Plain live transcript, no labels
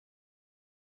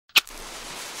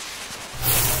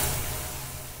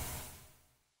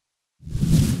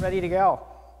ready to go.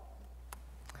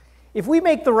 If we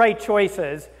make the right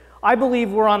choices, I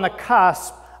believe we're on the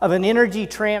cusp of an energy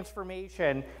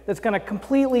transformation that's going to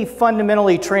completely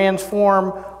fundamentally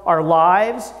transform our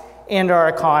lives and our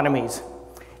economies.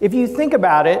 If you think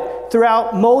about it,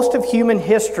 throughout most of human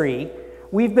history,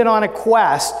 we've been on a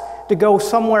quest to go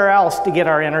somewhere else to get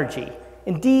our energy.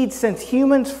 Indeed, since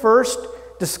humans first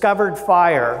discovered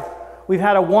fire, we've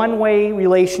had a one-way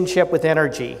relationship with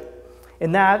energy,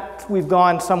 and that we've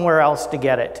gone somewhere else to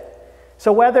get it.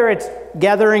 So whether it's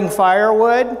gathering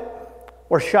firewood,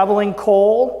 or shoveling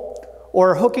coal,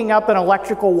 or hooking up an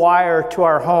electrical wire to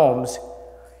our homes,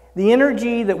 the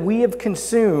energy that we have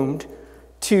consumed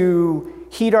to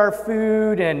heat our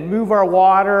food and move our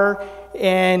water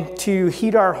and to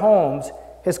heat our homes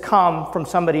has come from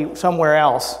somewhere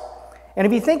else. And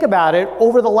if you think about it,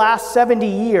 over the last 70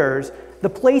 years, the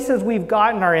places we've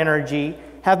gotten our energy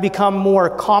have become more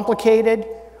complicated,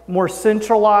 more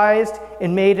centralized,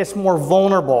 and made us more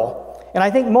vulnerable. And I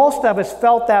think most of us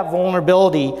felt that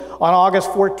vulnerability on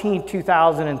August 14,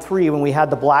 2003, when we had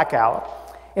the blackout.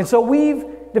 And so we've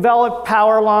developed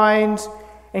power lines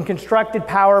and constructed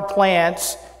power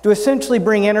plants to essentially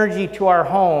bring energy to our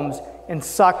homes and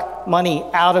suck money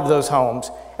out of those homes.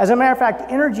 As a matter of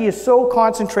fact, energy is so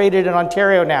concentrated in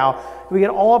Ontario now, we get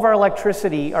all of our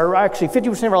electricity, or actually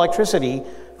 50% of our electricity,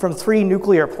 from 3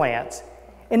 nuclear plants.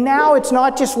 And now it's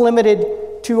not just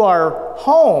limited to our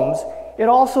homes, it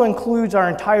also includes our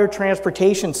entire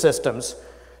transportation systems.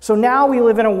 So now we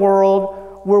live in a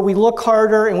world where we look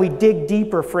harder and we dig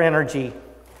deeper for energy.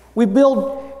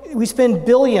 We spend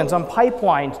billions on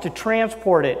pipelines to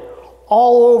transport it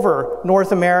all over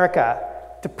North America,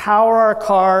 to power our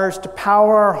cars, to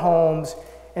power our homes,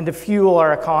 and to fuel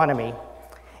our economy.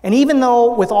 And even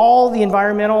though with all the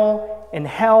environmental and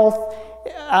health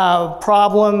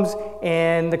problems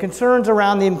and the concerns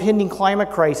around the impending climate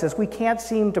crisis, we can't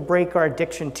seem to break our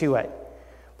addiction to it.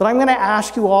 But I'm going to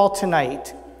ask you all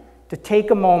tonight to take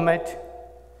a moment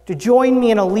to join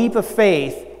me in a leap of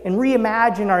faith and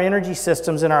reimagine our energy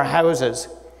systems in our houses.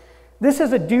 This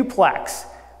is a duplex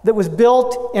that was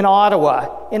built in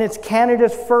Ottawa, and it's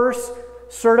Canada's first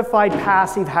certified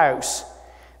passive house.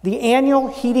 The annual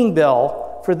heating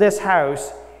bill for this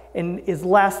house is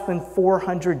less than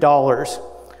 $400.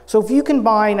 So if you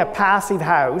combine a passive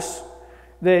house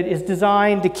that is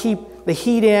designed to keep the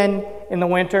heat in the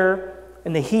winter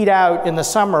and the heat out in the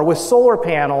summer with solar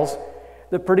panels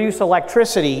that produce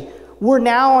electricity, we're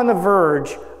now on the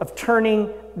verge of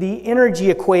turning the energy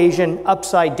equation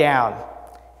upside down.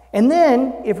 And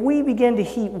then if we begin to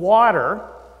heat water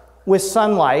with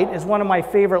sunlight, as one of my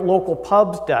favorite local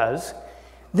pubs does,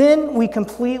 then we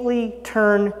completely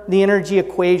turn the energy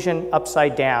equation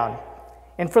upside down.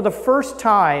 And for the first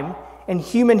time in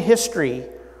human history,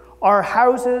 our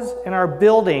houses and our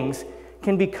buildings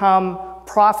can become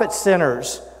profit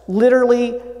centers,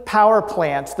 literally power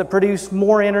plants that produce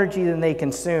more energy than they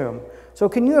consume. So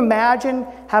can you imagine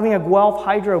having a Guelph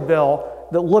hydro bill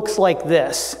that looks like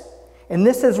this? And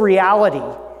this is reality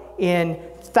in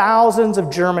thousands of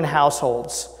German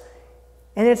households.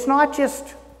 And it's not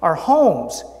just our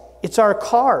homes, it's our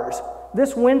cars.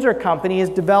 This Windsor company has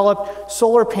developed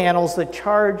solar panels that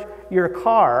charge your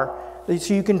car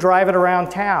so you can drive it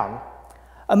around town.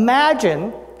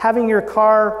 Imagine having your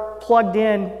car plugged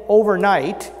in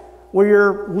overnight where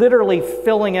you're literally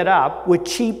filling it up with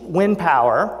cheap wind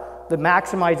power that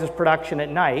maximizes production at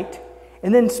night,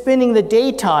 and then spending the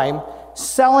daytime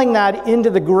selling that into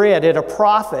the grid at a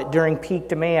profit during peak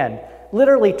demand,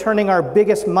 literally turning our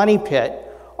biggest money pit,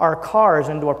 our cars,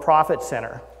 into a profit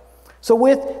center. So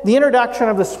with the introduction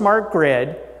of the smart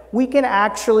grid, we can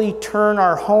actually turn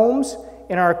our homes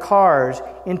and our cars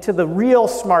into the real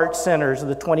smart centers of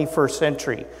the 21st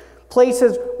century.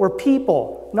 Places where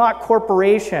people, not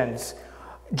corporations,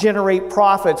 generate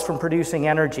profits from producing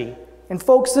energy. And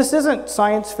folks, this isn't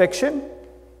science fiction.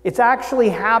 It's actually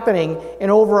happening in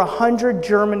over 100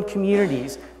 German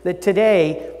communities that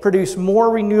today produce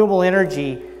more renewable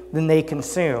energy than they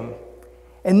consume.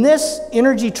 And this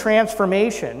energy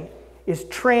transformation is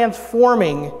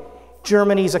transforming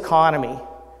Germany's economy.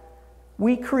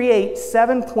 We create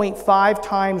 7.5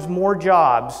 times more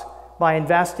jobs by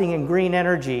investing in green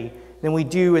energy than we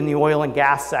do in the oil and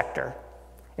gas sector.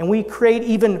 And we create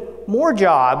even more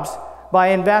jobs by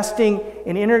investing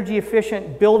in energy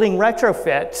efficient building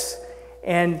retrofits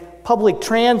and public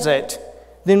transit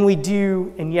than we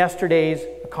do in yesterday's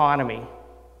economy.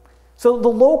 So the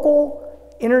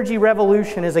local energy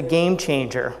revolution is a game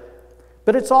changer,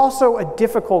 but it's also a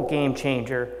difficult game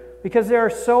changer because there are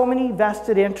so many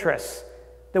vested interests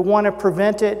that want to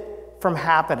prevent it from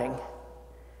happening.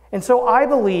 And so I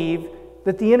believe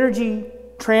that the energy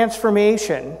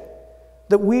transformation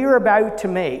that we are about to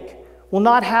make will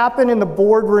not happen in the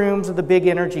boardrooms of the big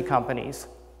energy companies,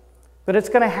 but it's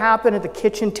going to happen at the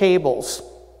kitchen tables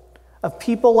of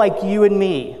people like you and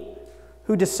me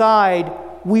who decide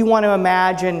we want to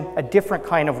imagine a different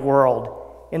kind of world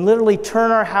and literally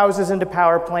turn our houses into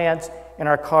power plants and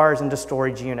our cars into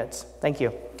storage units. Thank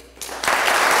you.